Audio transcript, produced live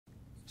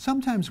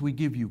Sometimes we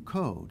give you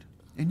code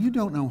and you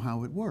don't know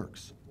how it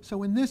works.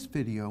 So in this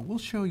video, we'll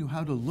show you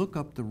how to look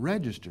up the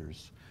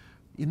registers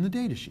in the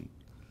datasheet.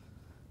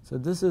 So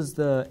this is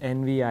the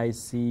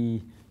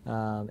NVIC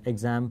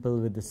example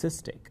with the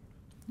SysTick.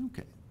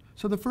 Okay,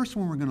 so the first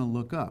one we're going to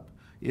look up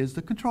is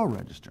the control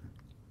register.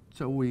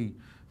 So we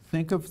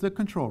think of the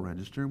control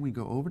register and we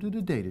go over to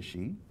the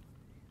datasheet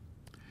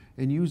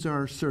and use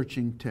our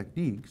searching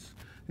techniques,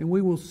 and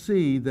we will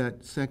see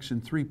that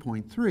section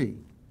 3.3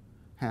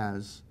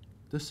 has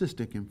the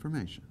SysTick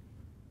information.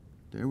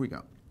 There we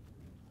go.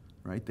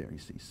 Right there, you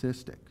see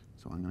SysTick.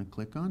 So I'm going to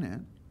click on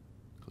it.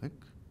 Click.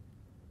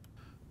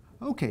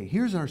 Okay,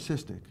 here's our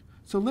SysTick.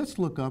 So let's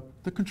look up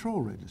the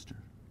control register.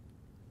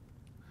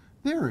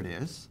 There it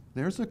is.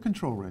 There's the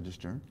control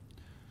register.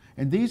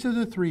 And these are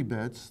the 3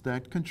 bits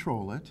that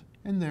control it,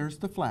 and there's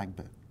the flag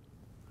bit.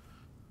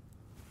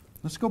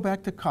 Let's go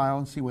back to Kyle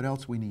and see what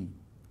else we need.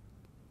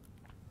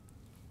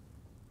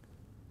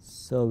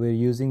 So we're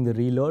using the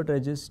reload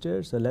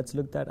register, so let's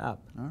look that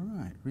up. All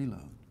right,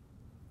 reload.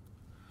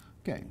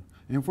 Okay,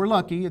 and if we're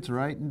lucky, it's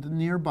right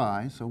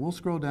nearby, so we'll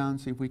scroll down and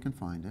see if we can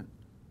find it.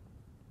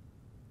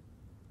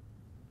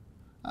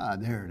 Ah,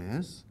 there it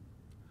is.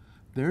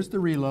 There's the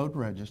reload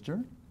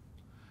register.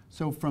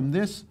 So from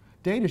this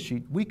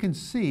datasheet, we can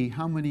see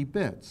how many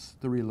bits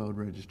the reload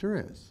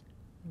register is.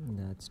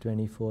 That's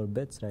 24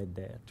 bits right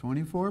there.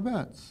 24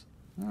 bits.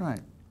 All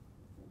right.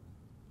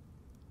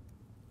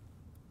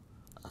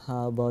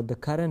 How about the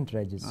current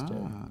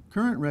register?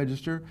 Current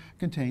register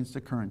contains the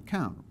current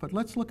count, but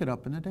let's look it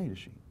up in the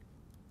datasheet.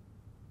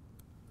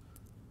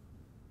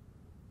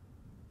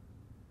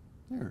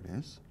 There it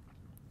is.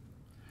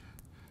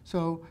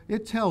 So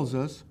it tells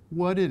us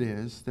what it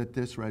is that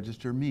this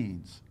register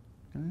means.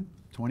 Okay?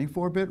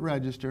 24-bit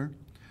register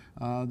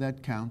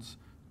that counts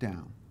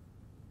down.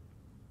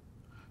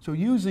 So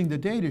using the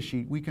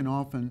datasheet, we can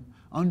often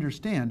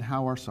understand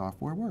how our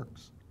software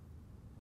works.